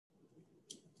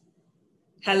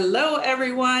Hello,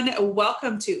 everyone.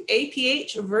 Welcome to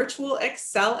APH Virtual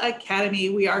Excel Academy.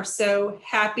 We are so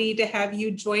happy to have you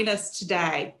join us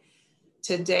today.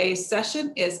 Today's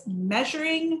session is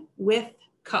measuring with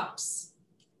cups,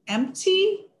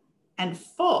 empty and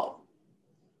full.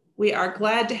 We are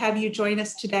glad to have you join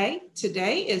us today.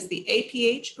 Today is the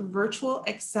APH Virtual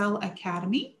Excel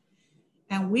Academy,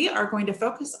 and we are going to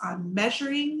focus on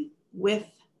measuring with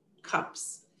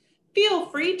cups. Feel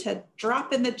free to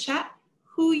drop in the chat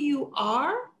who you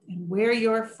are and where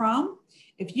you're from.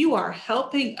 If you are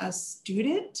helping a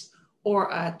student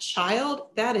or a child,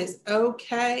 that is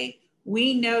okay.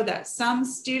 We know that some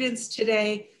students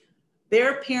today,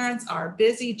 their parents are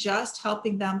busy just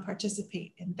helping them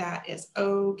participate, and that is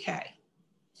okay.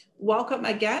 Welcome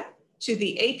again to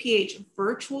the APH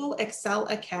Virtual Excel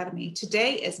Academy.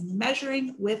 Today is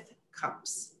measuring with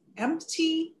cups,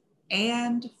 empty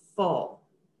and full.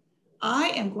 I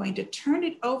am going to turn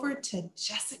it over to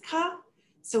Jessica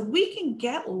so we can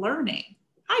get learning.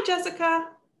 Hi, Jessica.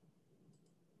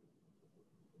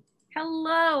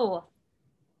 Hello.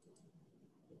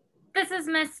 This is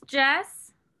Miss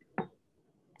Jess,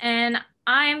 and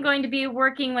I am going to be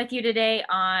working with you today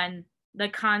on the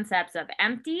concepts of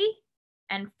empty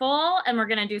and full, and we're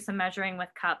going to do some measuring with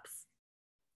cups.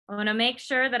 I want to make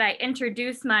sure that I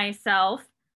introduce myself.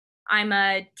 I'm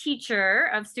a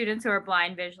teacher of students who are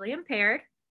blind, visually impaired.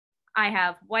 I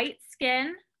have white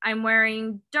skin. I'm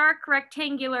wearing dark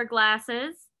rectangular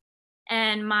glasses,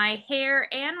 and my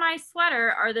hair and my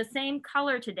sweater are the same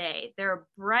color today. They're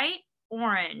bright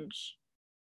orange.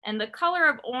 And the color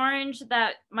of orange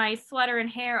that my sweater and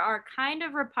hair are kind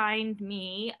of remind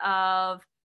me of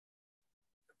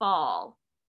fall.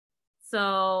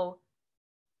 So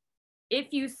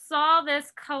if you saw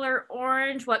this color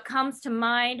orange, what comes to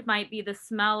mind might be the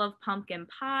smell of pumpkin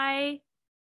pie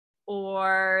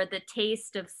or the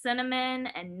taste of cinnamon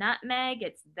and nutmeg.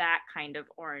 It's that kind of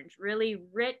orange, really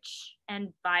rich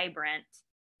and vibrant.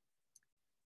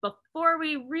 Before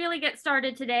we really get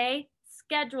started today,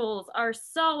 schedules are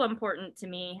so important to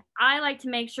me. I like to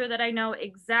make sure that I know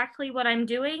exactly what I'm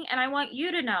doing, and I want you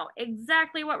to know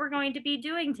exactly what we're going to be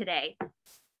doing today.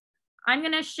 I'm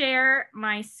going to share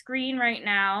my screen right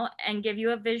now and give you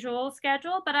a visual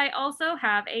schedule, but I also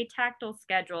have a tactile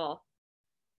schedule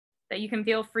that you can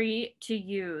feel free to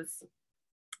use.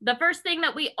 The first thing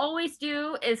that we always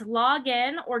do is log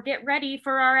in or get ready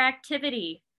for our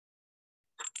activity.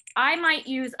 I might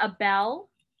use a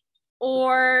bell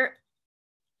or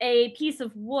a piece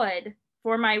of wood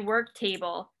for my work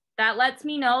table. That lets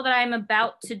me know that I'm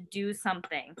about to do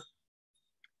something.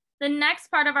 The next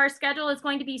part of our schedule is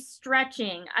going to be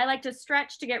stretching. I like to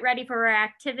stretch to get ready for our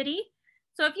activity.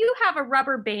 So if you have a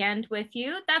rubber band with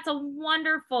you, that's a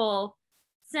wonderful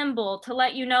symbol to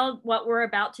let you know what we're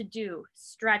about to do,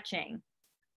 stretching.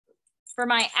 For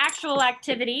my actual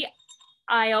activity,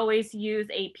 I always use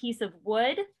a piece of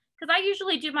wood because I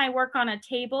usually do my work on a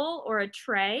table or a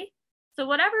tray. So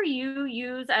whatever you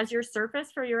use as your surface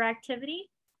for your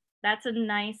activity, that's a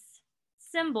nice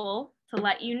symbol to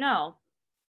let you know.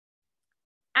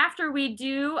 After we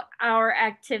do our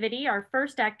activity, our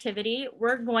first activity,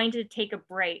 we're going to take a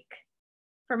break.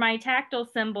 For my tactile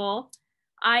symbol,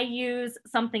 I use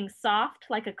something soft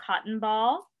like a cotton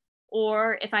ball,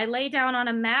 or if I lay down on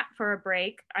a mat for a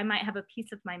break, I might have a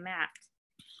piece of my mat.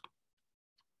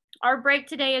 Our break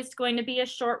today is going to be a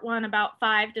short one, about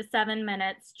 5 to 7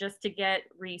 minutes, just to get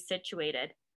resituated.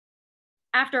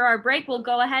 After our break, we'll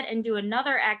go ahead and do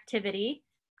another activity.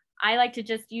 I like to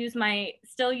just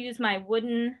still use my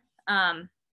wooden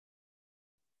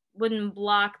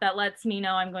block that lets me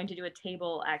know I'm going to do a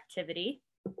table activity.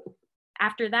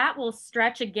 After that, we'll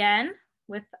stretch again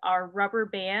with our rubber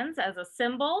bands as a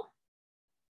symbol,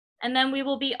 and then we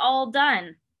will be all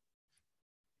done.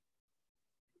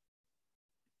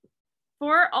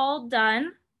 For all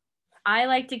done, I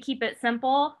like to keep it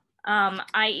simple.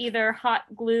 I either hot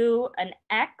glue an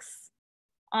X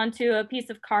onto a piece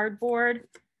of cardboard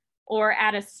or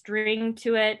add a string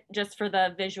to it just for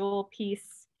the visual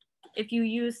piece. If you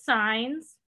use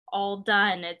signs, all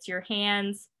done. It's your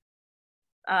hands,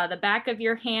 the back of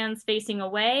your hands facing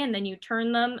away, and then you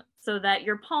turn them so that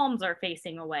your palms are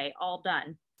facing away, all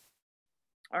done.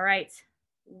 All right,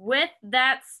 with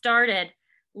that started,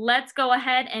 let's go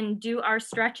ahead and do our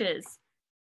stretches.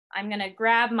 I'm gonna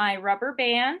grab my rubber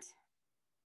band.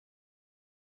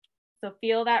 So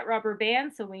feel that rubber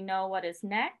band so we know what is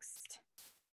next.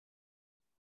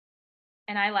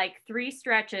 And I like 3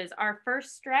 stretches. Our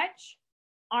first stretch,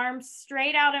 arms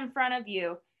straight out in front of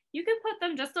you. You can put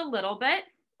them just a little bit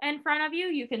in front of you.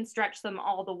 You can stretch them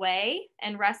all the way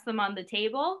and rest them on the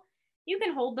table. You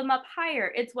can hold them up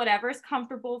higher. It's whatever's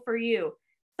comfortable for you.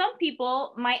 Some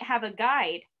people might have a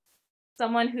guide,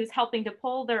 someone who's helping to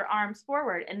pull their arms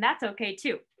forward, and that's okay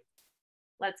too.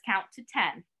 Let's count to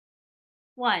 10.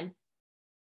 1,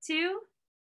 2,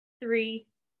 3,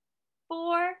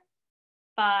 4,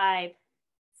 5,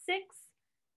 6,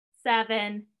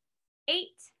 7, 8,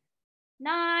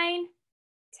 9,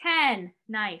 10.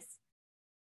 Nice.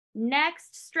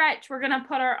 Next stretch, we're gonna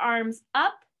put our arms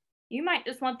up. You might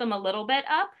just want them a little bit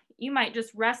up. You might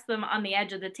just rest them on the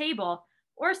edge of the table,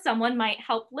 or someone might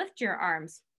help lift your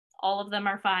arms. All of them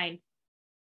are fine.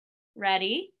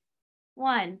 Ready?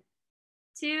 1,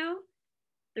 2,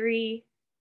 3,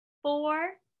 4,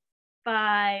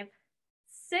 5,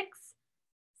 6,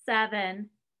 7,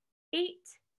 8,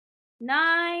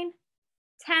 9,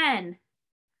 10.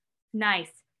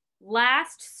 Nice.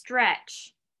 Last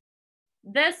stretch.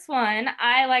 This one,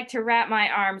 I like to wrap my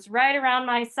arms right around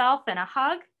myself in a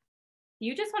hug.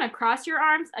 You just want to cross your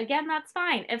arms. Again, that's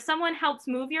fine. If someone helps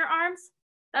move your arms,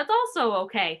 that's also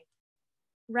okay.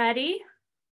 Ready?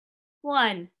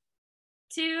 1,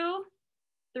 2,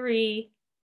 3,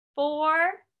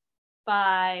 4,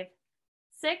 5,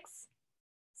 6,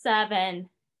 7,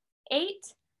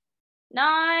 8,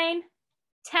 9,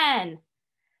 10.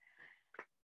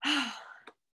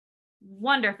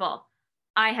 Wonderful.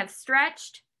 I have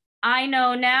stretched. I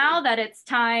know now that it's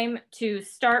time to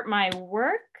start my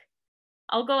work.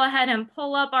 I'll go ahead and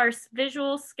pull up our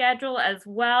visual schedule as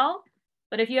well.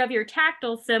 But if you have your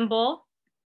tactile symbol,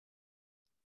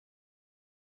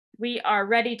 we are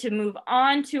ready to move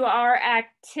on to our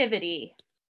activity.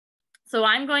 So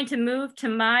I'm going to move to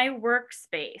my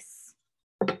workspace.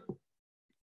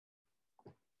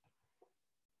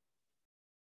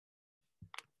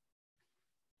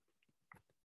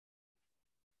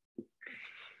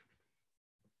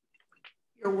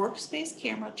 Your workspace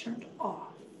camera turned off.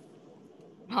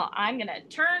 Well, I'm gonna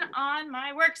turn on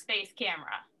my workspace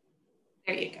camera.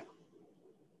 There you go.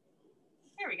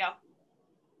 There we go.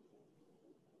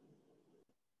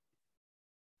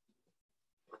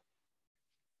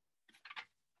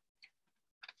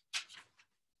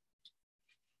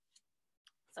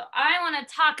 So I want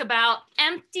to talk about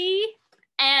empty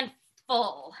and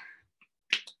full.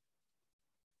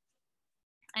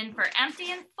 And for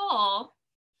empty and full,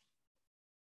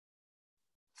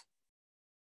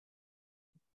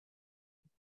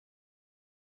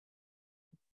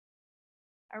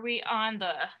 are we on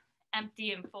the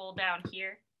empty and full down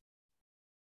here?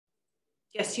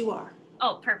 Yes, you are.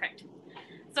 Oh, perfect.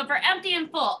 So for empty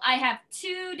and full, I have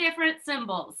two different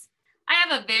symbols. I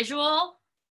have a visual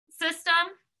system,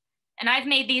 and I've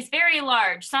made these very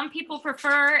large. Some people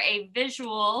prefer a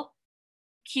visual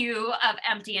cue of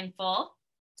empty and full,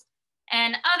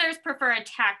 and others prefer a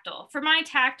tactile. For my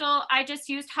tactile, I just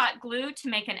used hot glue to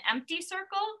make an empty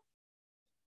circle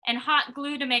and hot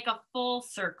glue to make a full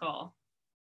circle.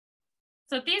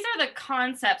 So these are the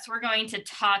concepts we're going to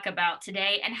talk about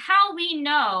today and how we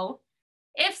know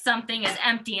if something is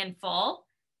empty and full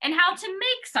and how to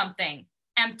make something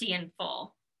empty and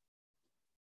full.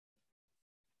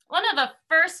 One of the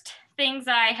first things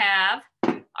I have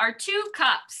are 2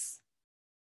 cups.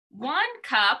 One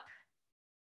cup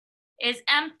is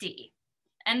empty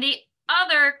and the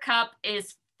other cup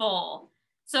is full.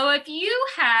 So if you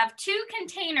have 2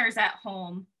 containers at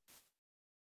home,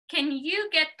 can you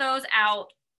get those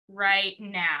out right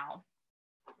now?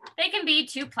 They can be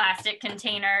 2 plastic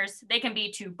containers. They can be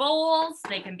 2 bowls.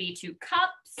 They can be 2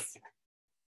 cups.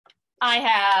 I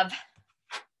have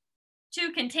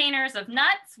 2 containers of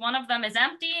nuts. One of them is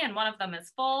empty and one of them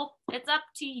is full. It's up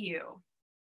to you.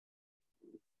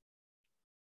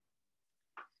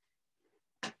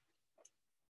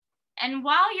 And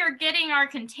while you're getting our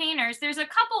containers, there's a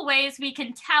couple ways we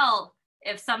can tell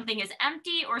if something is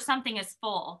empty or something is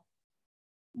full.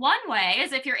 One way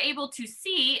is if you're able to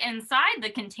see inside the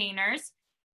containers,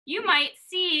 you might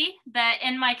see that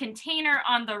in my container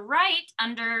on the right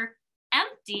under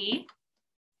empty,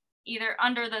 either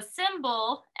under the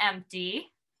symbol empty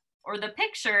or the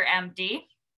picture empty,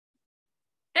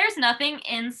 there's nothing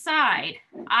inside.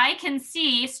 I can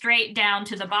see straight down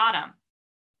to the bottom.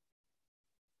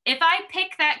 If I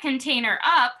pick that container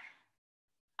up,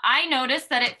 I notice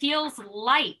that it feels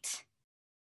light.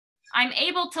 I'm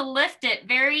able to lift it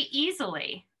very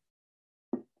easily.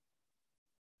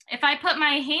 If I put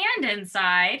my hand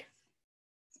inside,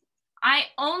 I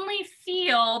only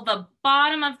feel the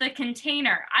bottom of the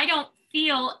container. I don't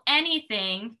feel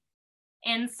anything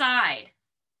inside.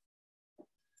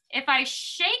 If I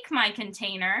shake my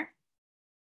container,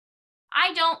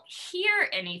 I don't hear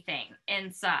anything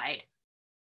inside.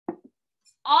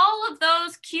 all of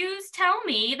those cues tell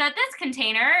me that this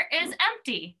container is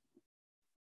empty.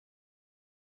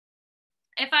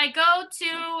 If I go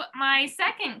to my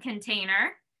second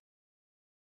container,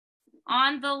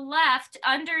 on the left,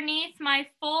 underneath my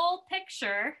full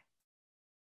picture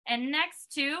and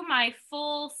next to my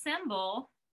full symbol,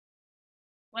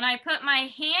 when I put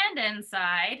my hand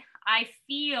inside, I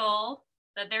feel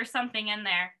that there's something in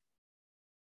there.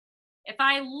 If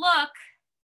I look,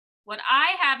 what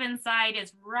I have inside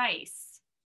is rice.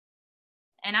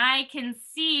 And I can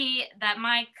see that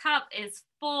my cup is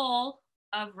full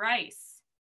of rice.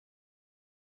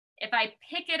 If I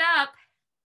pick it up,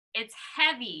 it's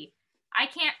heavy. I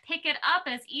can't pick it up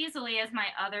as easily as my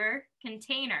other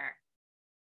container.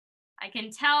 I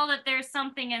can tell that there's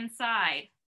something inside.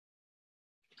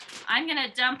 I'm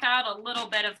gonna dump out a little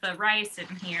bit of the rice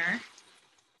in here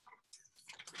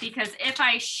because if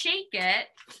I shake it,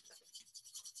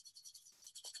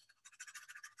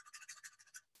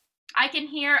 I can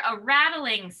hear a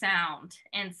rattling sound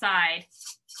inside.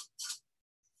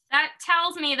 That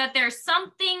tells me that there's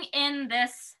something in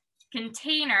this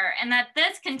container and that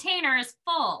this container is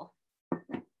full.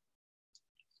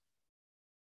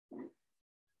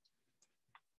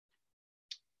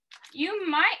 You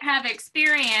might have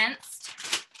experienced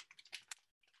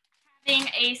having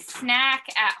a snack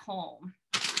at home.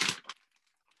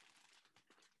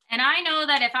 And I know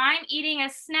that if I'm eating a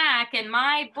snack and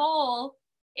my bowl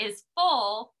is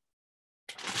full,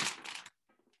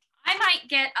 I might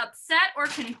get upset or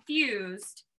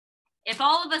confused if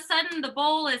all of a sudden the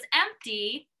bowl is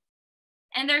empty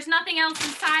and there's nothing else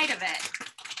inside of it.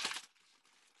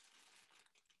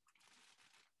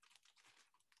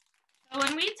 So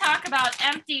when we talk about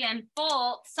empty and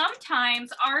full,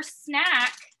 sometimes our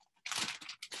snack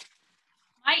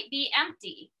might be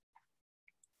empty.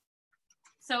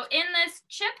 So in this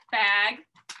chip bag,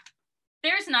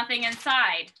 there's nothing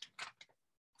inside.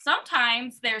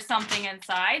 Sometimes there's something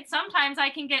inside. Sometimes I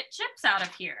can get chips out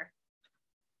of here.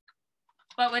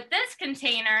 But with this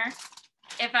container,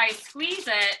 if I squeeze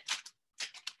it,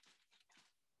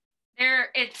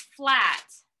 it's flat.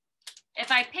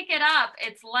 If I pick it up,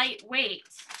 it's lightweight.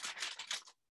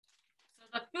 So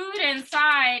the food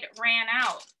inside ran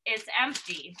out. It's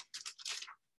empty.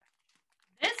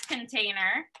 This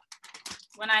container,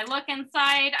 when I look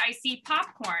inside, I see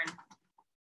popcorn.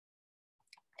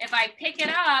 If I pick it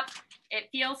up, it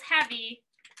feels heavy.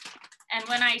 And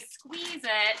when I squeeze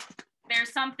it,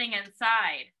 there's something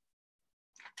inside.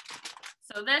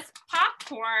 So this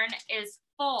popcorn is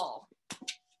full.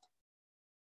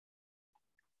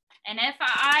 And if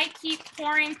I keep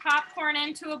pouring popcorn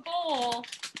into a bowl,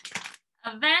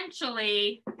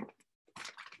 eventually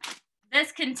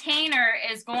this container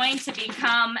is going to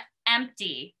become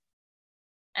empty.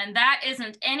 And that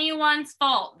isn't anyone's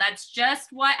fault. That's just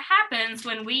what happens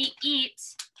when we eat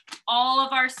all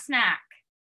of our snack.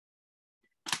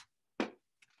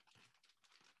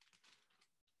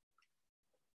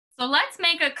 So let's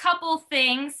make a couple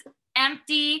things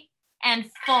empty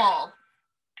and full.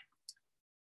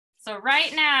 So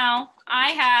right now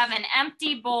I have an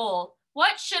empty bowl.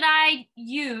 What should I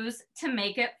use to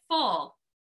make it full?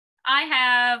 I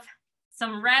have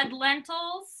some red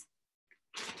lentils.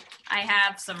 I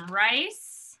have some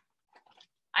rice.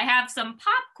 I have some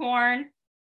popcorn,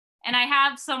 and I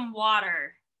have some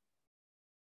water.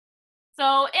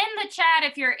 So in the chat,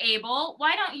 if you're able,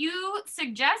 why don't you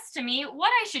suggest to me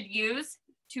what I should use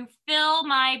to fill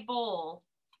my bowl?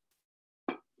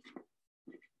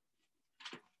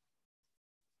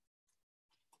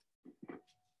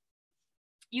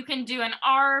 You can do an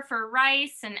R for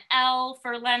rice, an L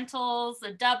for lentils,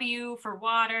 a W for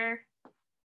water.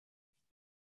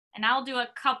 And I'll do a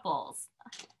couples.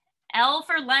 L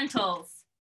for lentils.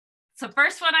 So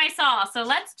first one I saw. So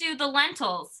let's do the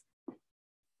lentils.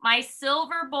 My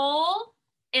silver bowl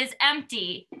is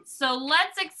empty. So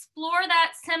let's explore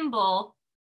that symbol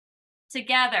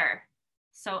together.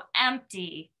 So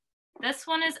empty. This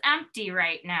one is empty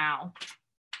right now.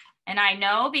 And I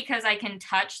know because I can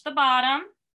touch the bottom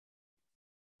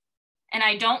and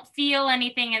I don't feel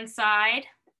anything inside.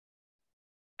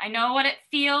 I know what it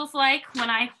feels like when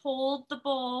I hold the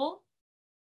bowl.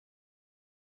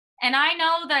 And I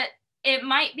know that it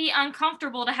might be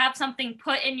uncomfortable to have something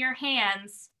put in your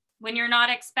hands when you're not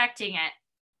expecting it.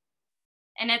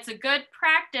 And it's a good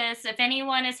practice if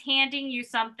anyone is handing you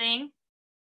something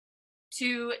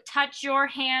to touch your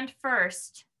hand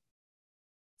first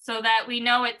so that we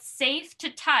know it's safe to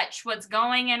touch what's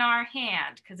going in our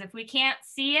hand. Because if we can't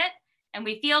see it and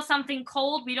we feel something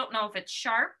cold, we don't know if it's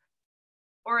sharp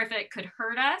or if it could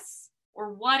hurt us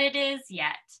or what it is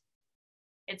yet.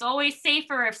 It's always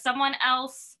safer if someone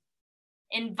else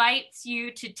invites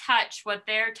you to touch what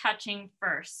they're touching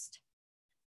first.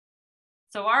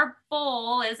 So our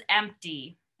bowl is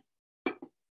empty.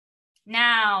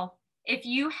 Now, if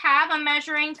you have a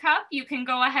measuring cup, you can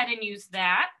go ahead and use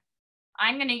that.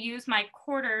 I'm going to use my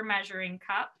quarter measuring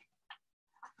cup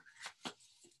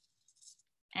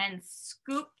and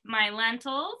scoop my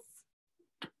lentils.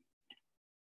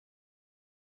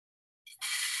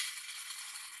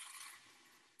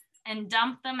 And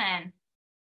dump them in.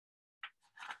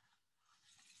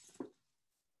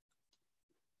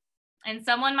 And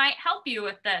someone might help you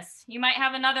with this. You might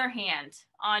have another hand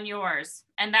on yours,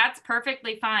 and that's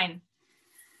perfectly fine.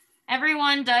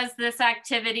 Everyone does this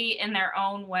activity in their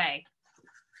own way.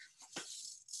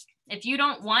 If you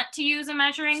don't want to use a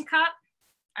measuring cup,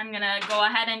 I'm gonna go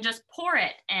ahead and just pour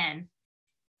it in.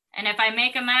 And if I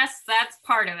make a mess, that's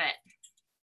part of it.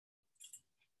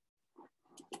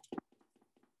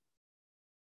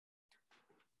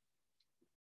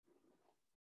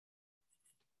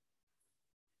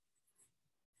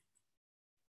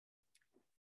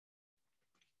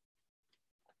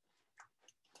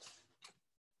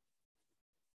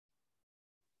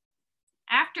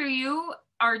 After you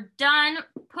are done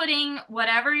putting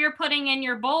whatever you're putting in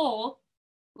your bowl,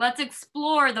 let's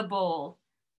explore the bowl.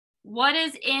 What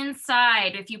is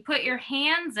inside? If you put your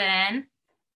hands in,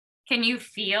 can you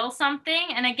feel something?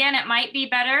 And again, it might be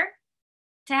better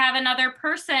to have another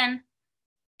person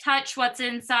touch what's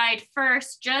inside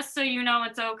first, just so you know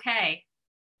it's okay.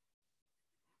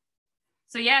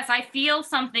 So yes, I feel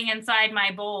something inside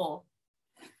my bowl.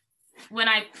 When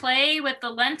I play with the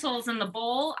lentils in the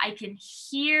bowl, I can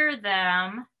hear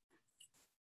them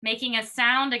making a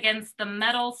sound against the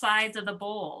metal sides of the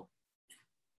bowl.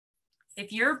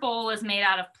 If your bowl is made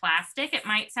out of plastic, it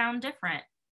might sound different.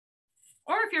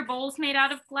 Or if your bowl is made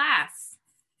out of glass.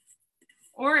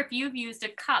 Or if you've used a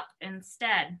cup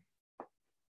instead.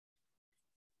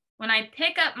 When I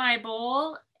pick up my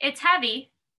bowl, it's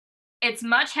heavy. It's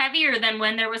much heavier than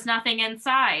when there was nothing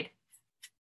inside.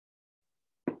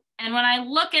 And when I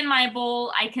look in my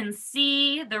bowl, I can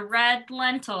see the red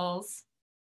lentils.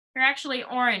 They're actually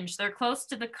orange. They're close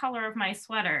to the color of my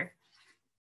sweater.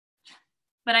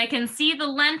 But I can see the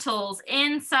lentils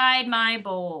inside my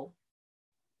bowl.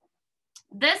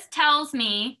 This tells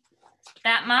me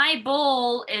that my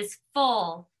bowl is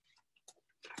full.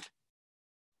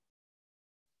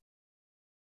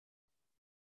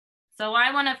 So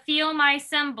I want to feel my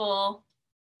symbol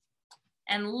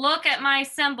and look at my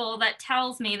symbol that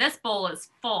tells me this bowl is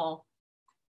full.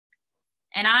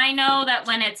 And I know that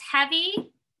when it's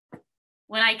heavy,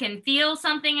 when I can feel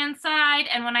something inside,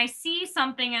 and when I see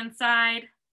something inside,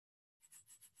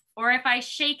 or if I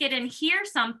shake it and hear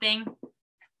something,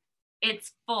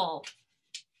 it's full.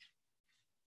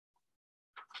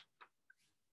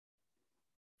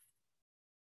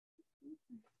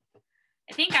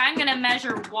 I think I'm gonna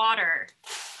measure water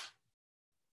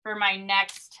for my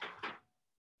next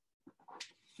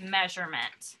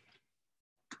measurement.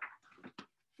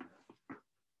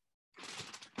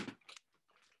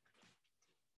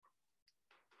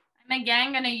 I'm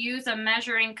again gonna use a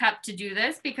measuring cup to do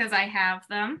this because I have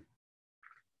them.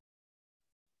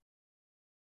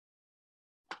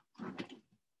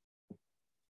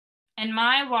 And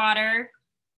my water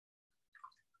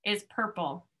is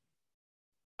purple.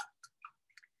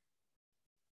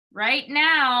 Right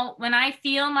now, when I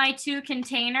feel my two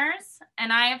containers,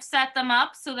 and I have set them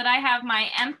up so that I have my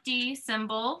empty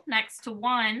symbol next to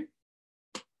one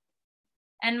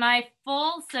and my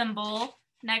full symbol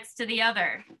next to the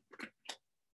other.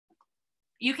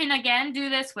 You can again do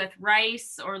this with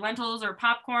rice or lentils or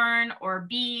popcorn or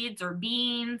beads or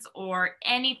beans or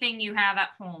anything you have at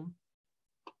home.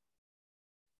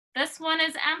 This one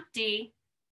is empty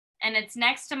and it's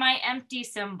next to my empty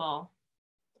symbol.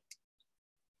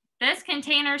 This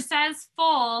container says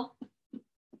full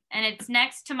and it's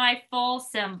next to my full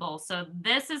symbol. So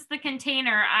this is the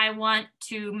container I want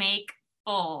to make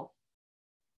full.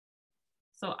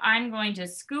 So I'm going to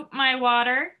scoop my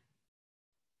water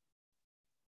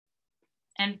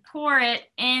and pour it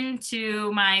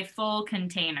into my full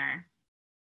container.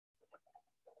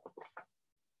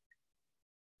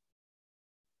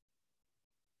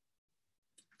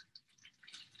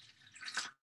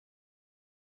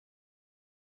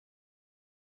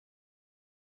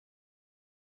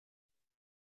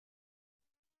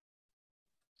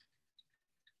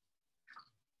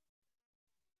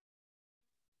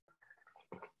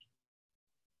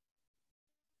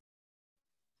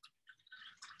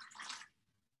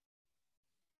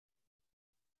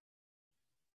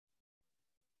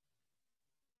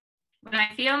 When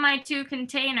I feel my two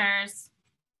containers,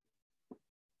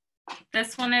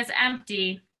 This one is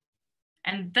empty,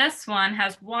 and this one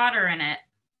has water in it.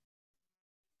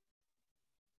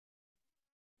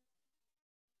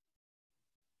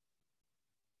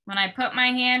 When I put my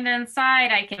hand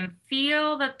inside, I can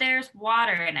feel that there's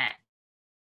water in it.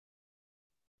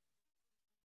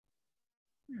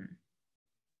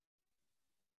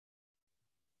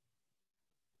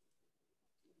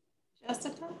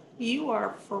 Jessica, you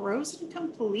are frozen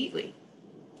completely.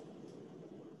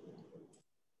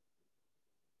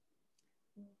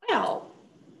 Well,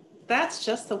 that's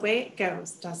just the way it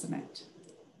goes, doesn't it?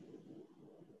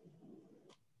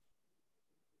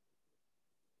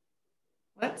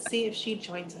 Let's see if she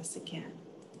joins us again.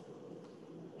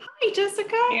 Hi,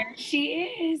 Jessica. There she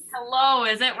is. Hello,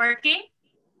 is it working?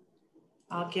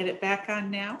 I'll get it back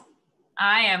on now.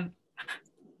 I am,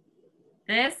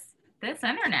 this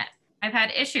internet. I've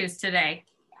had issues today.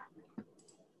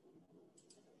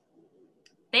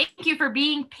 Thank you for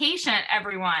being patient,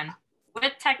 everyone.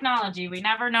 With technology, we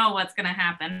never know what's gonna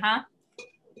happen, huh?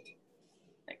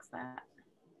 Fix that.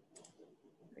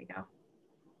 There we go.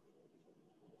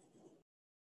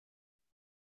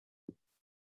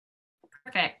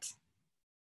 Perfect.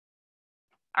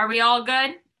 Are we all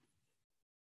good?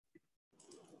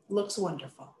 Looks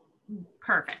wonderful.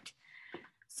 Perfect.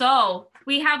 So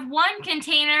we have one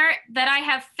container that I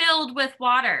have filled with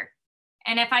water.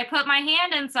 And if I put my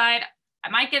hand inside, I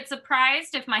might get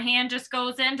surprised if my hand just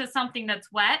goes into something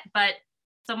that's wet, but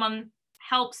someone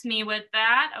helps me with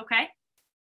that, okay?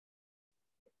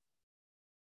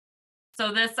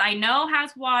 So this I know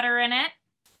has water in it.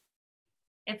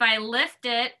 If I lift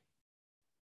it,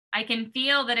 I can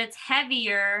feel that it's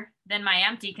heavier than my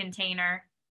empty container.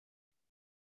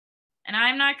 And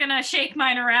I'm not gonna shake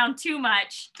mine around too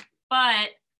much, but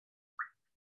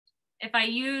if I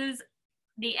use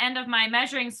the end of my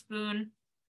measuring spoon,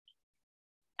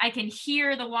 I can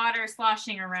hear the water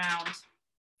sloshing around.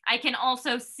 I can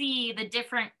also see the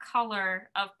different color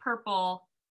of purple.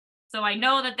 So I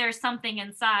know that there's something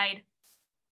inside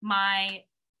my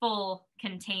full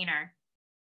container.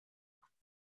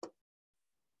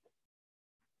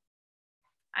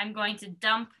 I'm going to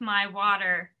dump my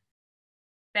water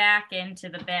back into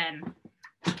the bin.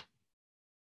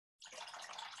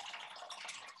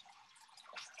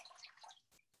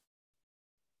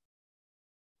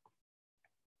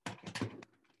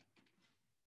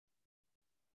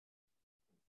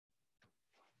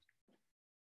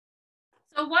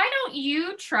 So why don't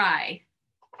you try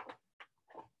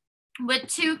with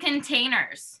 2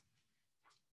 containers?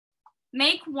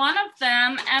 Make one of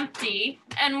them empty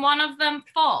and one of them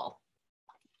full.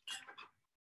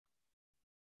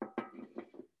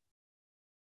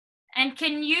 And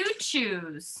can you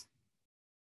choose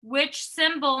which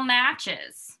symbol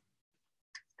matches?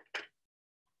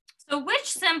 So which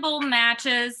symbol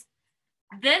matches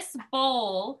this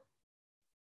bowl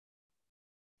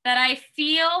that I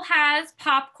feel has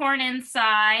popcorn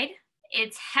inside?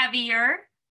 It's heavier.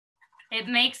 It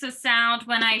makes a sound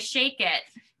when I shake it.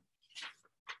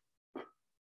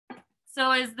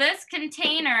 So is this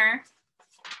container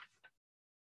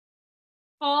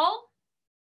full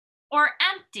or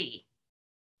empty?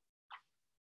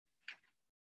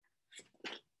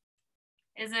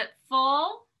 Is it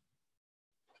full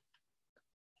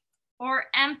or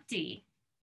empty?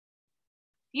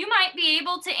 You might be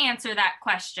able to answer that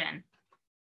question.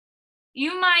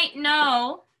 You might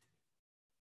know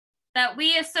that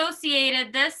we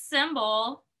associated this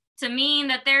symbol to mean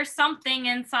that there's something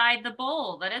inside the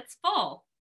bowl, that it's full.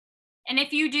 And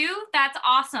if you do, that's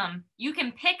awesome. You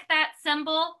can pick that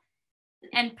symbol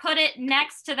and put it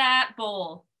next to that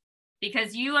bowl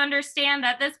because you understand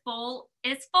that this bowl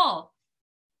is full.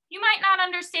 You might not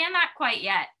understand that quite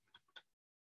yet.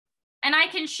 And I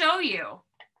can show you.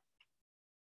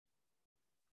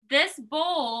 This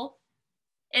bowl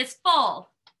is full.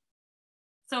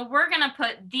 So we're gonna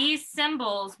put these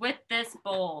symbols with this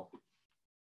bowl.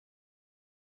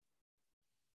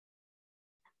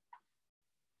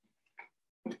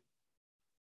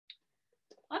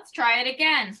 Let's try it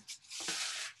again.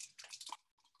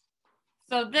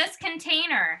 So this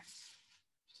container,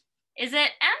 is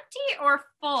it empty or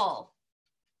full?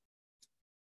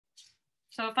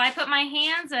 So if I put my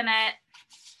hands in it,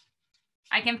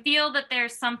 I can feel that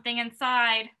there's something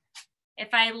inside. If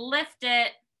I lift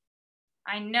it,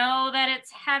 I know that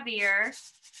it's heavier.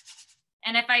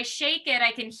 And if I shake it,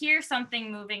 I can hear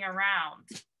something moving around.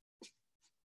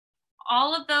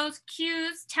 All of those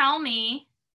cues tell me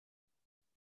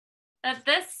that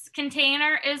this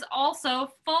container is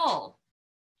also full.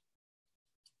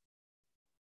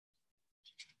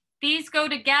 These go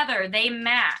together, they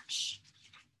match.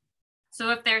 So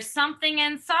if there's something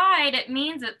inside, it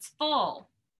means it's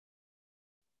full.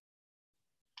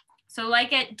 So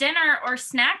like at dinner or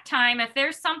snack time, if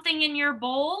there's something in your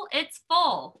bowl, it's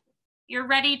full. You're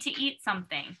ready to eat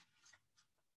something.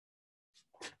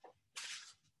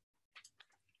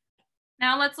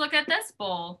 Now let's look at this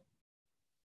bowl.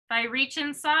 If I reach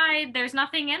inside, there's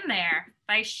nothing in there. If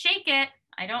I shake it,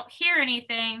 I don't hear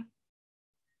anything.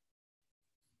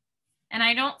 And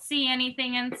I don't see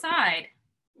anything inside.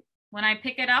 When I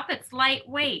pick it up, it's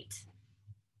lightweight.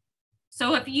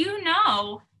 So if you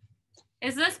know,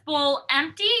 is this bowl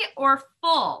empty or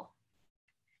full?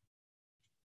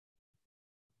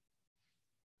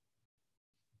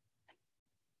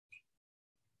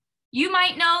 You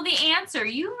might know the answer.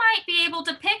 You might be able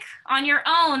to pick on your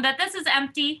own that this is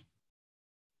empty.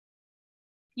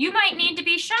 You might need to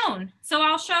be shown, so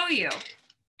I'll show you.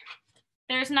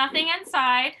 There's nothing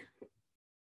inside,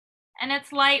 and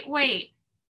it's lightweight.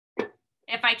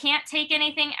 If I can't take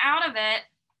anything out of it,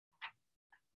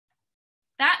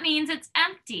 that means it's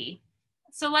empty.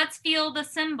 So let's feel the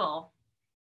symbol,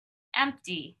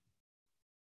 empty.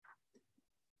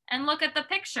 And look at the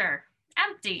picture,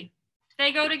 empty.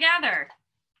 They go together.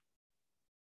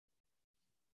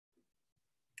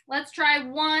 Let's try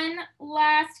one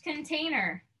last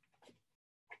container.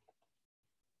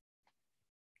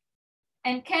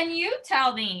 And can you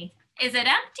tell me, is it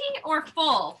empty or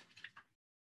full?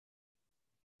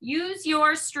 Use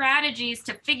your strategies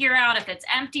to figure out if it's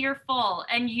empty or full,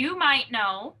 and you might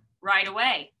know right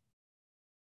away.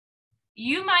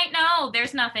 You might know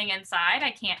there's nothing inside. I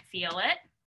can't feel it.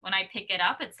 When I pick it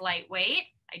up, it's lightweight.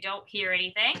 I don't hear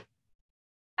anything.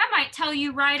 That might tell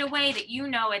you right away that you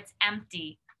know it's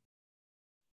empty.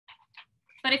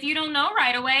 But if you don't know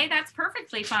right away, that's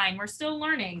perfectly fine. We're still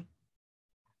learning.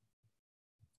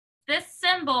 This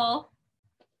symbol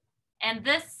and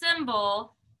this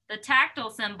symbol, the tactile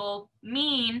symbol,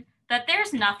 mean that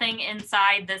there's nothing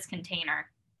inside this container.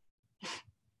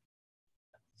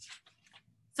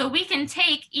 So we can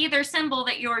take either symbol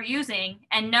that you're using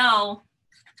and know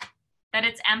that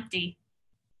it's empty.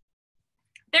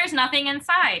 There's nothing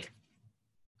inside.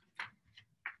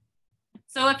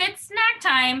 So if it's snack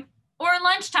time or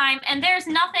lunchtime and there's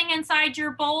nothing inside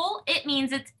your bowl, it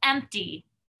means it's empty.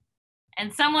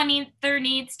 And someone either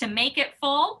needs to make it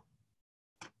full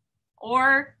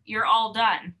or you're all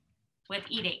done with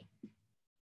eating.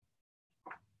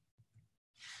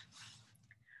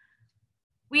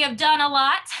 We have done a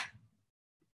lot.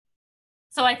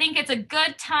 So I think it's a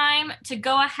good time to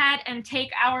go ahead and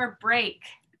take our break.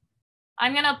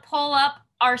 I'm gonna pull up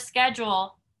our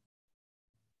schedule.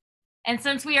 And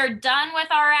since we are done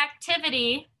with our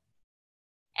activity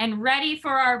and ready for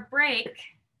our break,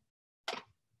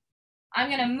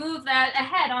 I'm gonna move that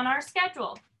ahead on our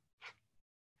schedule.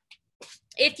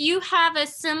 If you have a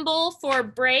symbol for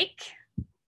break,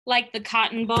 like the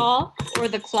cotton ball or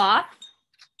the cloth,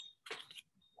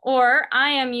 or I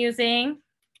am using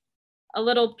a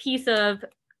little piece of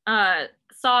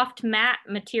soft matte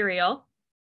material,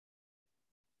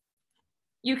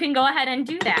 you can go ahead and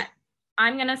do that.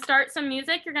 I'm gonna start some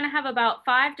music. You're gonna have about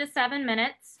 5 to 7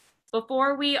 minutes.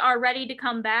 Before we are ready to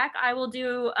come back, I will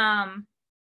do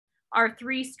our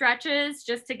 3 stretches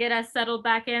just to get us settled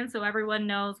back in so everyone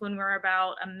knows when we're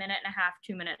about 1.5 minutes,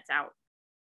 2 minutes out.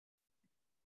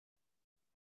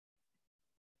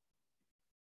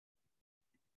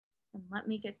 And let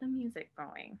me get the music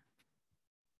going.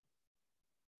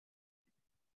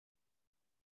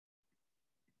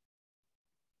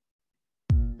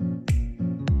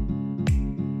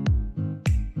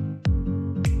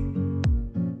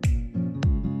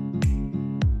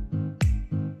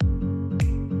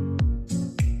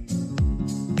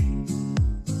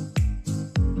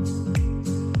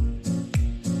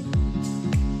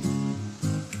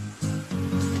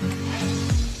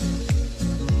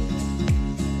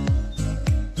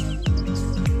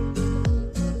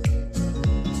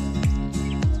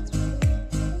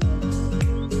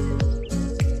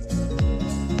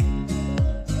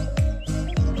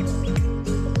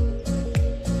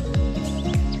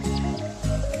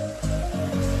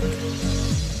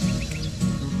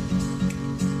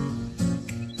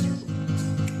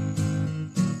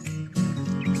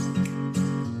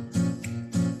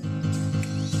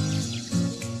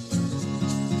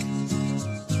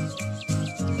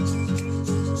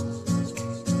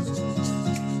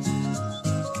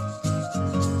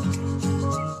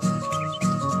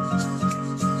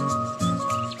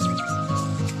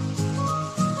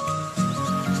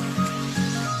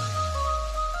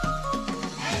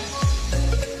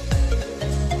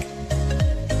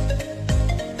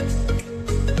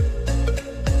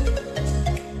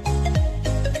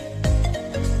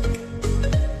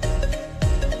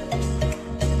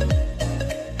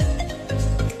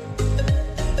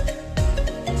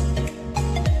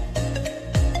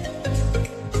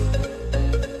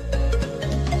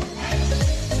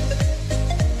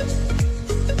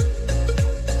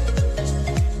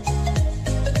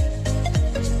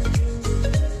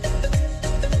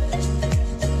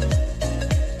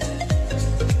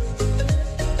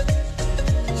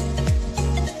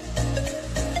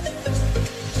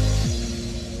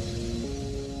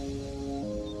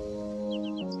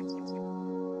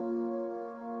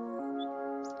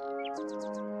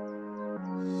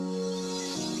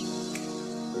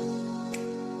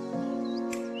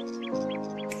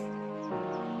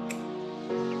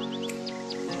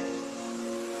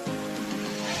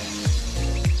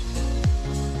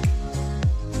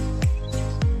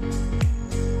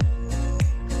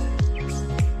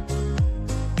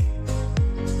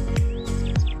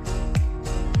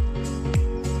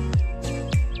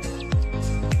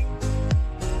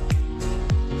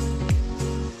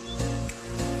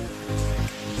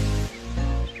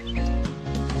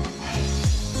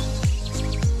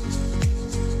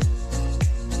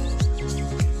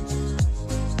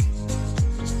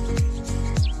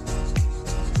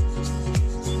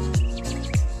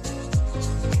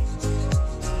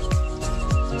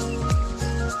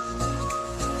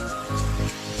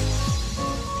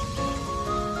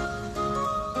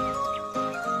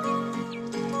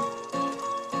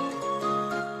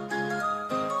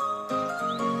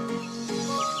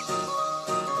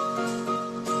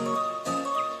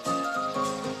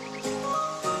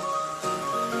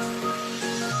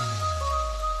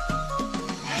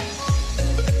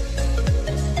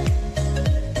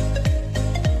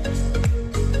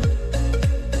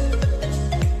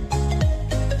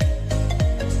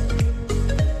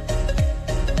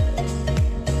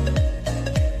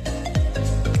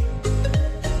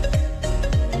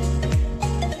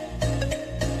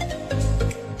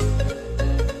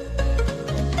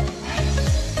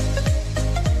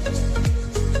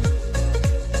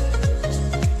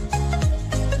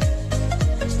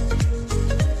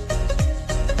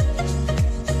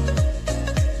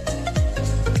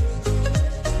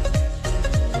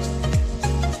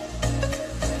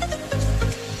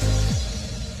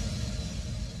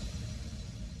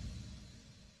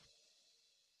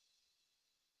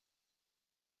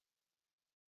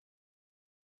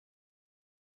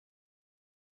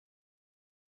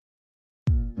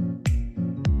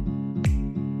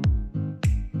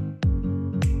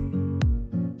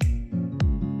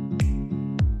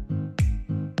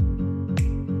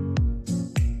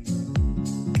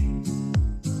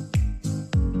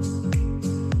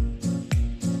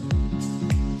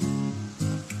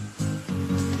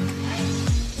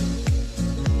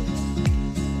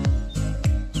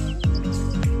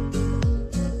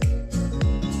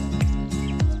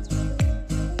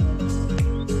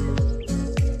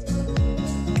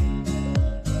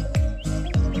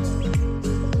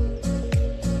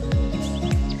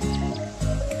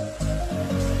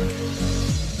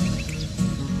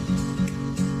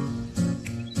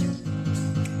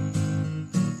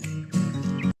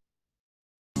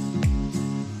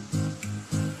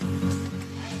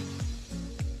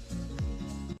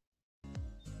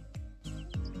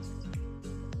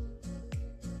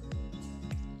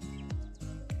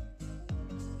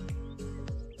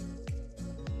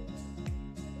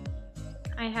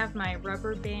 I have my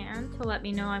rubber band to let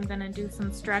me know I'm gonna do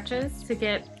some stretches to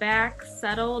get back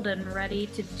settled and ready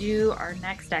to do our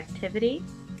next activity.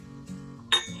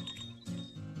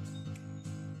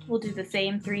 We'll do the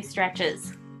same 3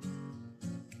 stretches.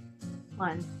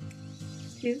 1,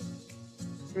 2,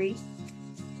 3,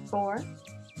 4,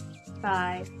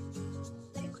 5,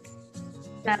 6,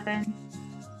 7,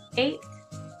 8,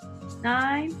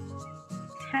 9,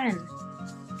 10.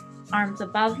 Arms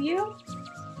above you.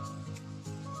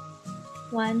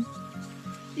 1,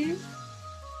 2,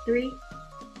 3,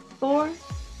 4,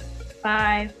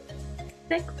 5,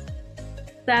 6,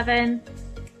 7,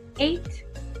 8,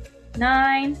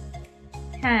 9,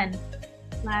 10.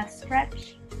 Last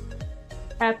stretch.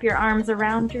 Wrap your arms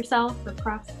around yourself or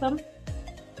cross them.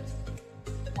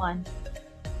 1,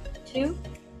 2,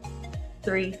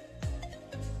 3,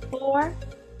 4,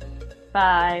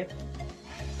 5,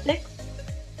 6,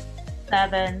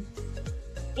 7,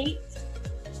 8,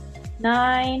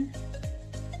 9,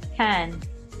 10.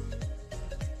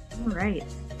 All right.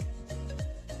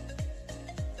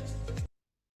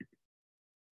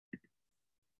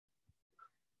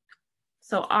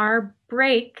 So our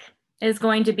break is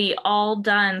going to be all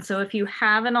done. So if you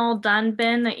have an all done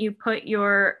bin that you put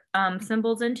your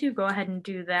symbols into, go ahead and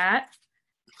do that.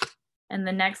 And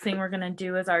the next thing we're going to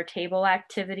do is our table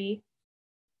activity.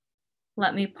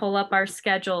 Let me pull up our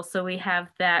schedule so we have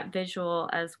that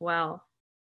visual as well.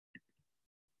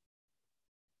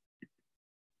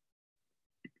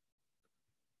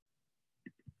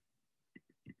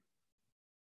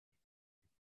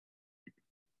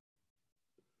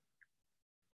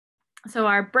 So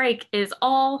our break is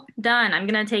all done. I'm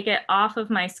going to take it off of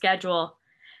my schedule.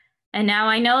 And now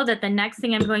I know that the next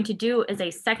thing I'm going to do is a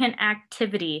second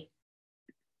activity.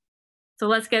 So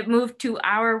let's get moved to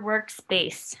our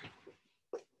workspace.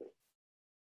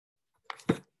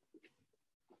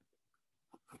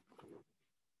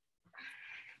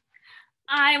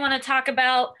 I want to talk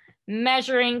about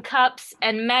measuring cups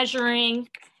and measuring,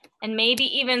 and maybe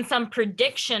even some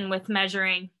prediction with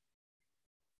measuring.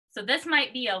 So this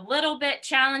might be a little bit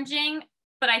challenging,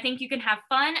 but I think you can have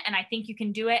fun and I think you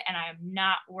can do it, and I'm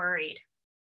not worried.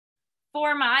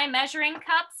 For my measuring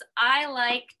cups, I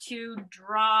like to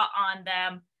draw on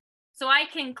them so I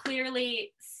can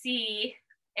clearly see,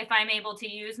 if I'm able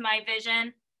to use my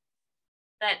vision,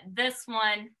 that this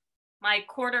one, my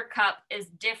quarter cup, is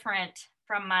different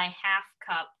from my half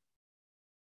cup.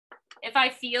 If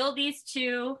I feel these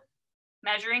two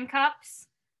measuring cups,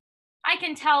 I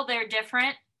can tell they're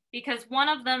different because one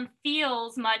of them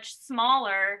feels much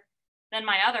smaller than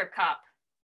my other cup.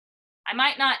 I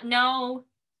might not know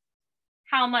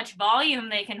how much volume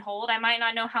they can hold. I might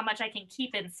not know how much I can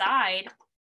keep inside,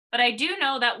 but I do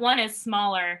know that one is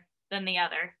smaller than the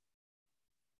other.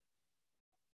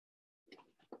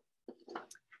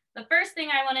 The first thing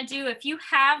I want to do, if you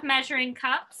have measuring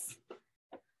cups,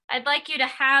 I'd like you to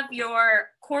have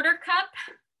your quarter cup,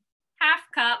 half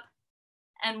cup,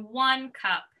 and 1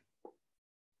 cup.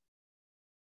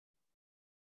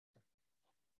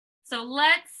 So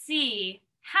let's see,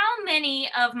 how many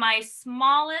of my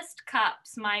smallest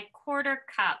cups, my quarter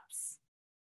cups,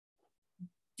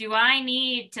 do I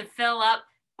need to fill up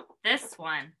this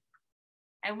one?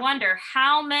 I wonder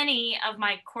how many of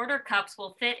my quarter cups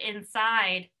will fit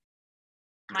inside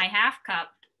my half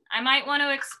cup. I might want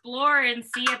to explore and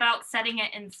see about setting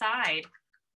it inside.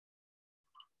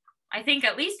 I think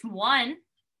at least 1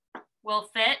 will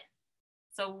fit.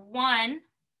 So 1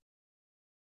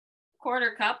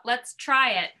 quarter cup, let's try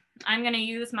it. I'm going to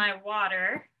use my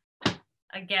water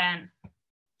again.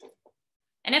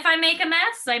 And if I make a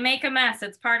mess, I make a mess.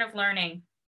 It's part of learning.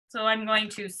 So I'm going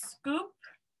to scoop.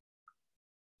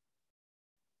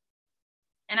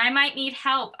 And I might need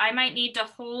help. I might need to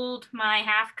hold my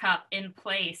half cup in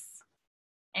place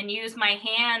and use my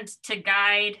hand to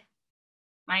guide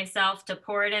myself to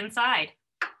pour it inside.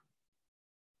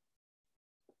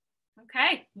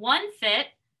 Okay, 1 fit.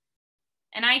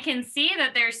 And I can see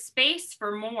that there's space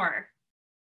for more.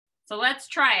 So let's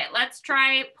try it. Let's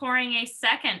try pouring a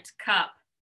second cup.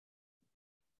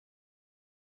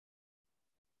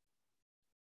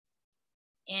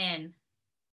 In.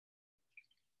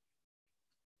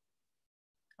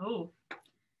 Oh,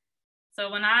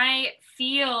 so when I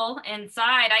feel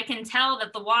inside, I can tell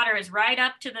that the water is right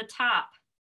up to the top.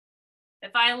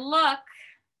 If I look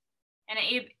and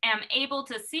am able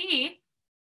to see,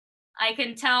 I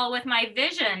can tell with my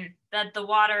vision that the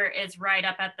water is right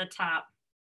up at the top.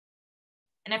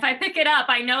 And if I pick it up,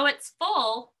 I know it's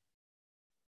full.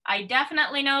 I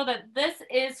definitely know that this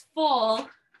is full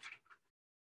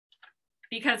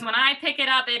because when I pick it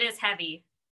up, it is heavy.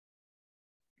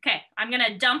 Okay, I'm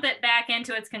gonna dump it back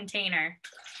into its container.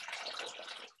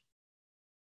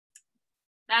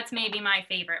 That's maybe my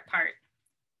favorite part.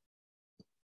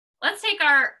 Let's take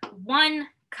our 1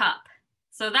 cup.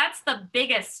 So that's the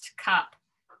biggest cup.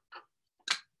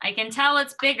 I can tell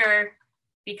it's bigger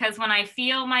because when I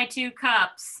feel my 2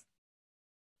 cups,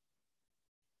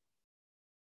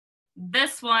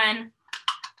 this one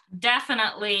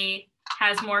definitely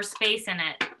has more space in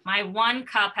it. My 1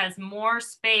 cup has more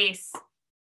space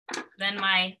than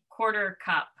my 1/4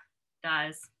 cup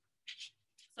does.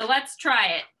 So let's try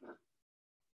it.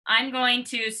 I'm going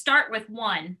to start with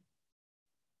 1.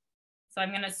 So I'm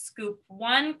going to scoop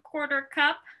 1/4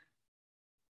 cup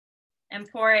and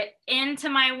pour it into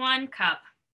my 1 cup.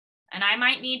 And I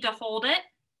might need to hold it.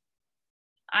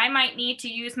 I might need to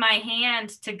use my hand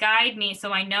to guide me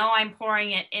so I know I'm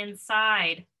pouring it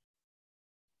inside.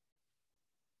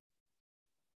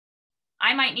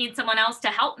 I might need someone else to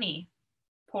help me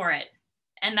pour it.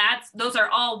 And those are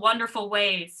all wonderful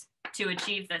ways to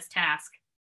achieve this task.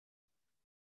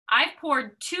 I've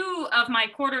poured 2 of my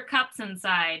 1/4 cups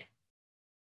inside.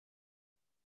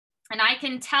 And I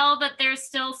can tell that there's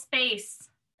still space.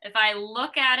 If I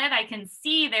look at it, I can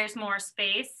see there's more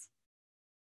space.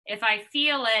 If I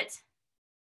feel it,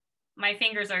 my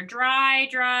fingers are dry,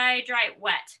 dry, dry,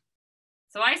 wet.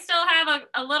 So I still have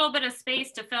a little bit of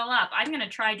space to fill up. I'm gonna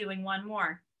try doing 1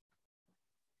 more.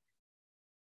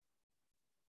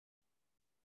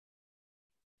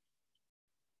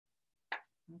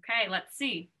 Okay, let's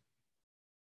see.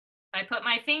 I put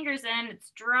my fingers in,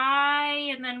 it's dry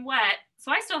and then wet, so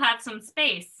I still have some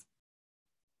space.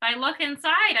 If I look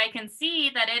inside, I can see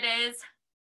that it is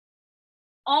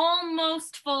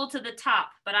almost full to the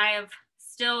top, but I have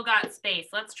still got space.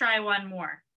 Let's try 1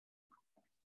 more.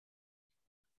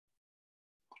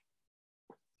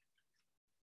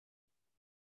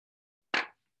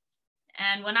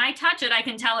 And when I touch it, I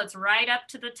can tell it's right up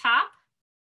to the top.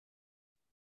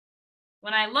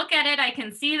 When I look at it, I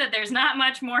can see that there's not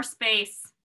much more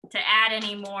space to add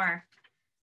any more.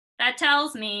 That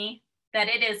tells me that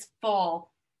it is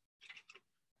full.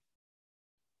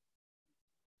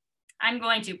 I'm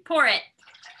going to pour it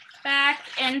back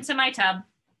into my tub.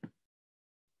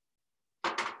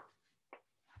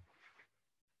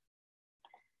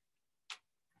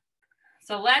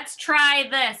 So let's try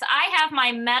this. I have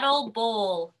my metal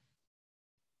bowl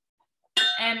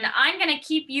and I'm gonna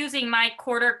keep using my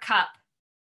 1/4 cup.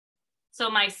 So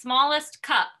my smallest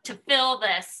cup to fill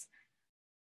this.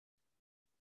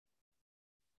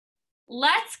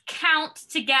 Let's count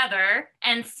together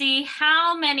and see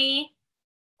how many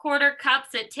 1/4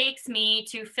 cups it takes me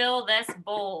to fill this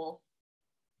bowl.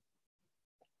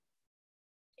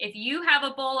 If you have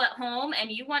a bowl at home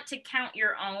and you want to count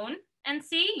your own and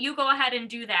see, you go ahead and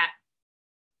do that.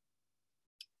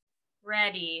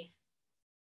 Ready.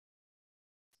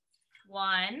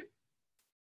 1.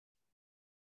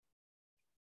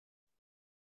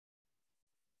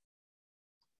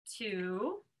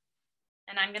 2.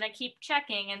 And I'm gonna keep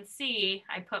checking and see.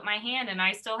 I put my hand and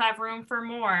I still have room for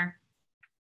more.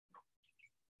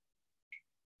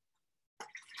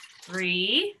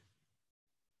 3.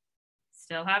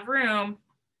 Still have room.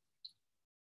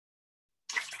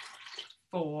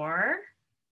 4.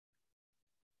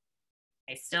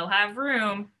 I still have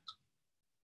room.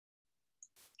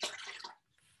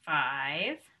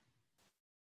 5.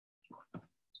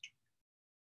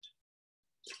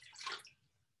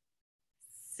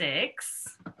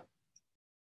 6.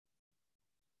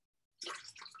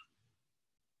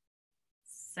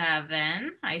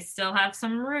 7. I still have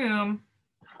some room.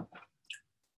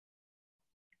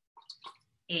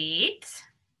 8.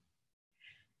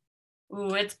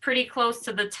 Ooh, it's pretty close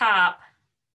to the top.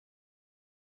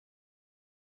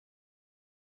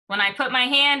 When I put my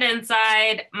hand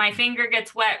inside, my finger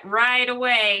gets wet right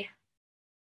away.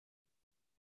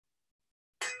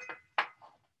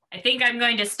 I think I'm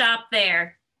going to stop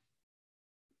there.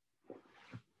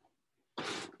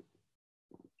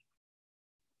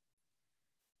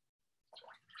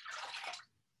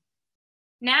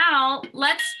 Now,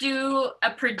 let's do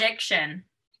a prediction.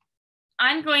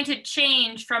 I'm going to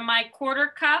change from my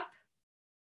 1/4 cup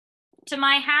to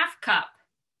my 1/2 cup.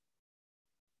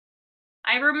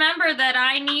 I remember that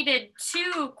I needed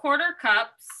 2 1/4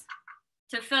 cups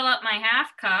to fill up my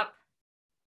 1/2 cup.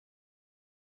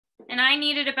 And I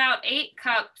needed about 8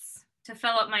 cups to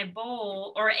fill up my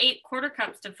bowl, or 8 1/4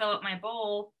 cups to fill up my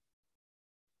bowl.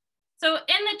 So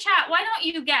in the chat, why don't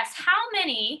you guess how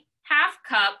many 1/2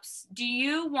 cups do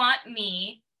you want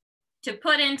me to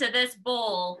put into this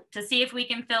bowl to see if we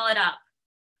can fill it up?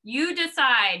 You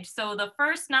decide. So the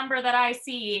first number that I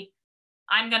see,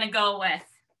 I'm gonna go with.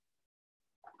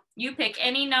 You pick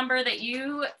any number that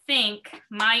you think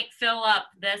might fill up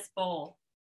this bowl.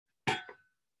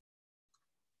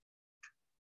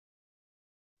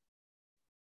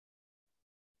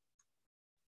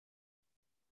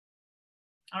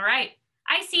 All right,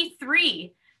 I see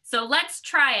 3. So let's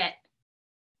try it.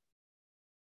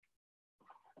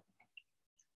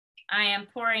 I am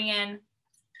pouring in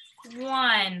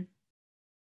 1,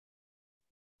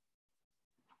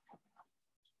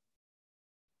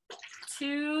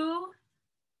 2.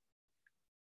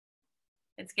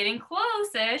 It's getting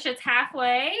close-ish. It's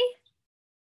halfway.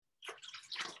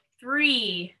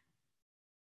 3.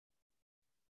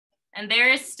 And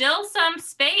there is still some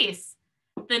space.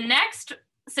 The next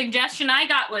suggestion I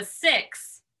got was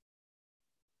 6.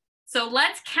 So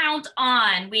let's count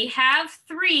on. We have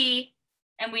 3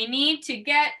 and we need to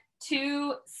get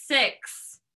to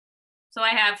 6. So I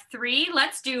have 3.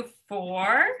 Let's do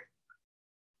 4.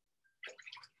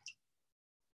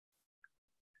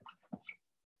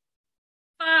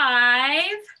 5.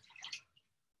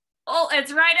 Oh,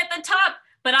 it's right at the top,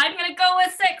 but I'm gonna go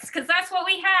with 6 because that's what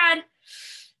we had.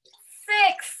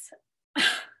 6.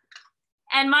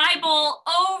 And my bowl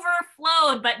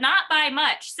overflowed, but not by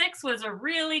much. 6 was a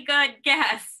really good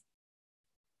guess.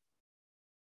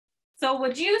 So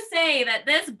would you say that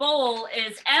this bowl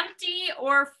is empty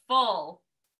or full?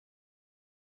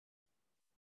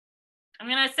 I'm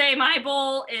gonna say my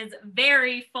bowl is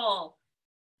very full.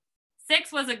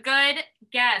 6 was a good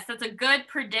guess. That's a good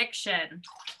prediction.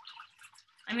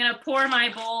 I'm gonna pour my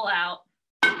bowl out.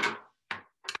 And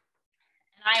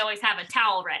I always have a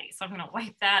towel ready, so I'm gonna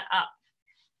wipe that up.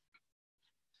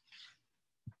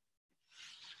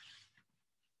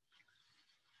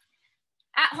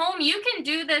 At home, you can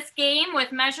do this game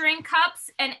with measuring cups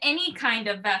and any kind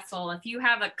of vessel. If you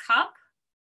have a cup,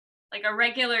 like a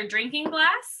regular drinking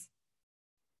glass,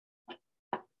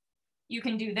 you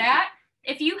can do that.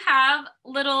 If you have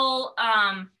little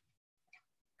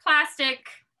plastic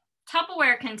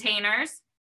Tupperware containers,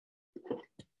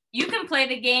 you can play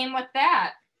the game with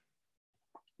that.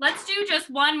 Let's do just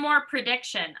one more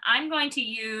prediction. I'm going to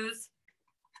use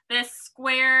this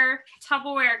square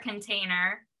Tupperware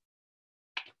container.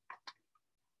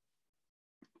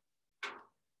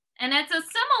 And it's a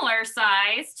similar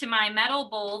size to my metal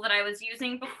bowl that I was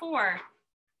using before.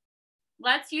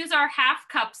 Let's use our half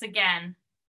cups again.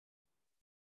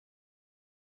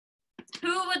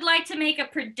 Who would like to make a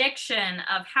prediction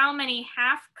of how many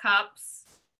half cups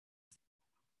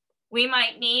we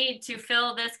might need to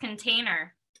fill this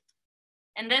container?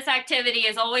 And this activity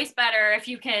is always better if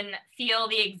you can feel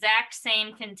the exact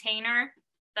same container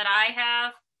that I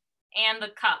have and the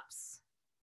cups.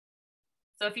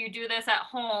 So if you do this at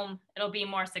home, it'll be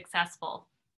more successful.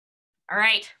 All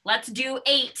right, let's do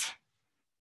 8.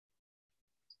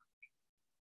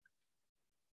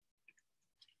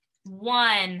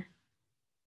 1,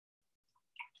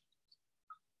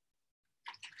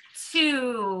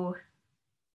 2,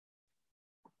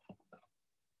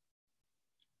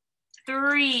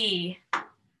 3.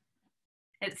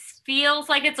 It feels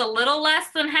like it's a little less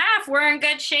than half. We're in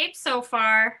good shape so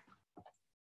far.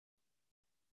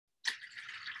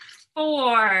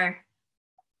 4,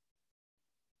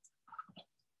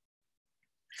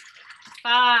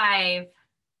 5,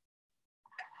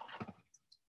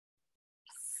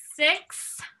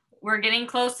 6. We're getting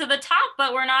close to the top,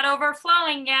 but we're not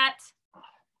overflowing yet.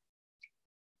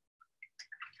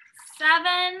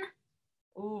 7.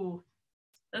 Ooh,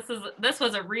 this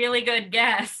was a really good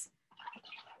guess.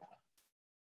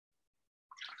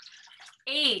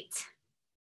 8.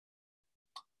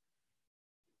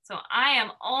 So I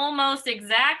am almost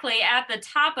exactly at the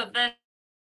top of this.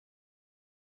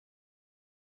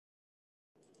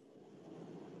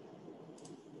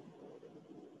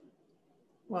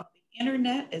 Well, the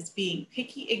internet is being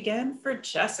picky again for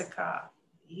Jessica.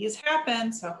 These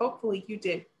happen, so hopefully you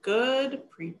did good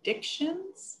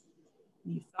predictions.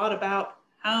 You thought about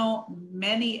how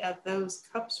many of those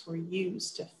cups were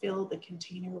used to fill the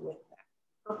container with that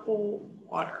purple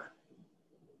water.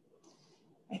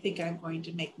 I think I'm going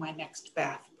to make my next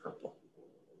bath purple.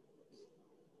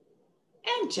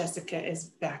 And Jessica is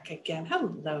back again.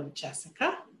 Hello,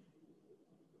 Jessica.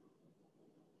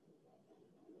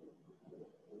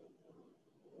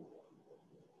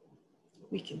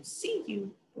 We can see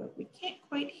you, but we can't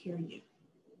quite hear you.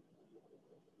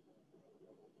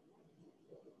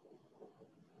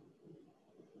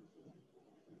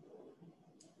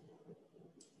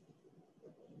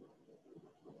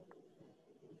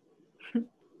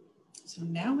 So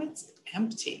now it's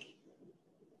empty.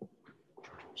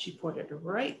 She poured it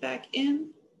right back in,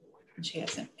 and she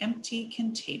has an empty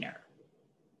container.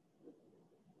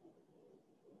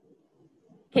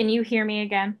 Can you hear me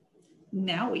again?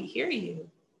 Now we hear you.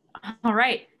 All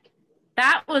right.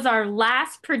 That was our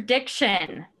last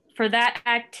prediction for that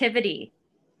activity.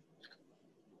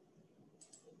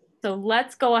 So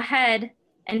let's go ahead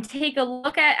and take a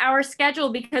look at our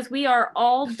schedule because we are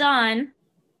all done.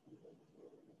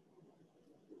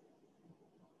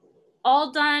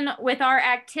 All done with our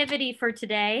activity for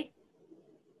today.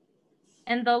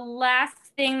 And the last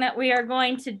thing that we are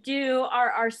going to do are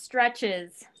our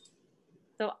stretches.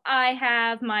 So I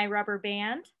have my rubber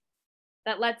band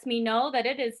that lets me know that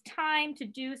it is time to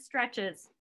do stretches.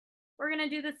 We're gonna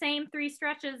do the same 3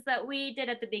 stretches that we did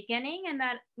at the beginning and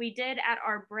that we did at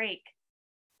our break.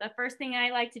 The first thing I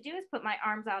like to do is put my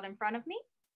arms out in front of me.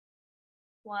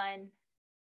 1,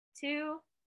 2,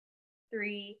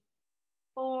 3,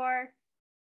 4,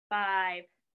 5,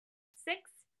 6,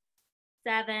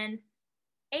 7,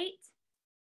 8,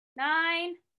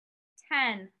 9,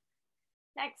 10.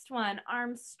 Next one,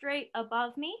 arms straight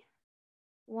above me.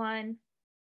 1,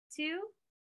 2,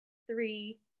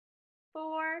 3,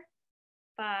 4,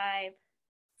 5,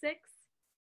 6,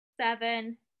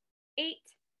 7, 8,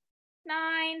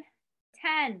 9,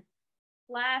 10.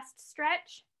 Last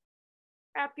stretch.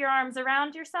 Wrap your arms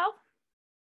around yourself.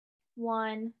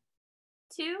 1,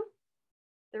 2,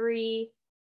 3,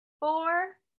 4,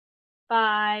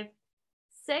 5,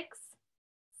 6,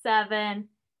 7,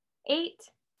 8,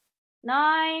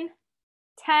 9,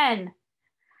 10.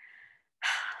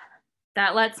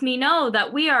 That lets me know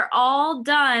that we are all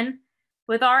done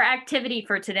with our activity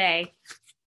for today.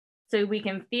 So we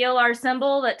can feel our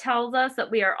symbol that tells us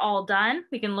that we are all done.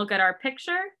 We can look at our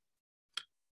picture.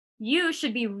 You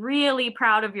should be really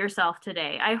proud of yourself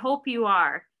today. I hope you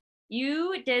are.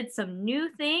 You did some new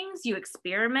things. You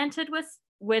experimented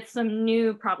with some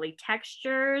new probably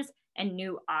textures and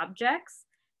new objects.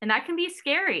 And that can be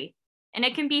scary and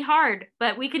it can be hard,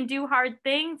 but we can do hard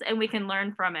things and we can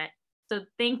learn from it. So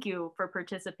thank you for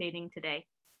participating today.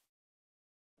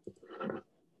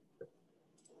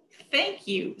 Thank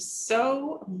you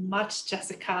so much,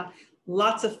 Jessica.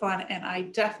 Lots of fun, and I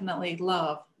definitely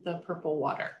love the purple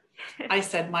water. I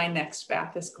said my next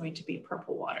bath is going to be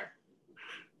purple water.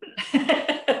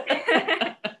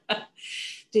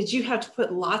 Did you have to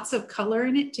put lots of color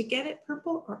in it to get it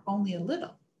purple, or only a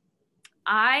little?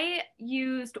 I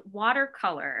used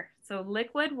watercolor, so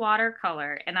liquid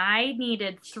watercolor, and I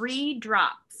needed 3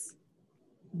 drops.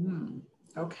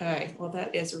 Okay, well,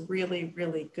 that is really,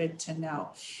 really good to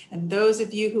know. And those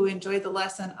of you who enjoyed the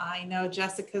lesson, I know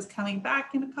Jessica's coming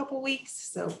back in a couple weeks,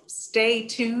 so stay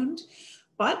tuned.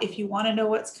 But if you want to know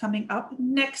what's coming up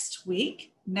next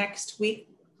week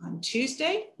on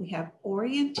Tuesday, we have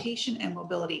orientation and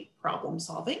mobility problem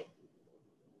solving,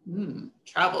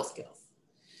 travel skills.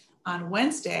 On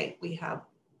Wednesday, we have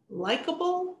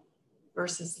likable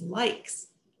versus likes,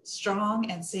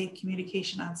 strong and safe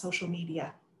communication on social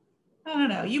media. I don't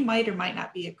know, you might or might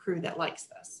not be a crew that likes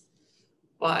this.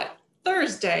 But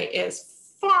Thursday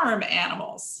is farm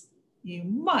animals. You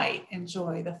might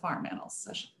enjoy the farm animals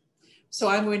session. So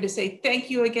I'm going to say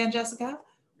thank you again, Jessica.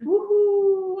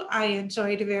 Woohoo! I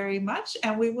enjoyed it very much,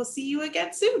 and we will see you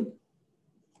again soon.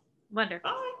 Wonderful.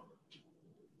 Bye.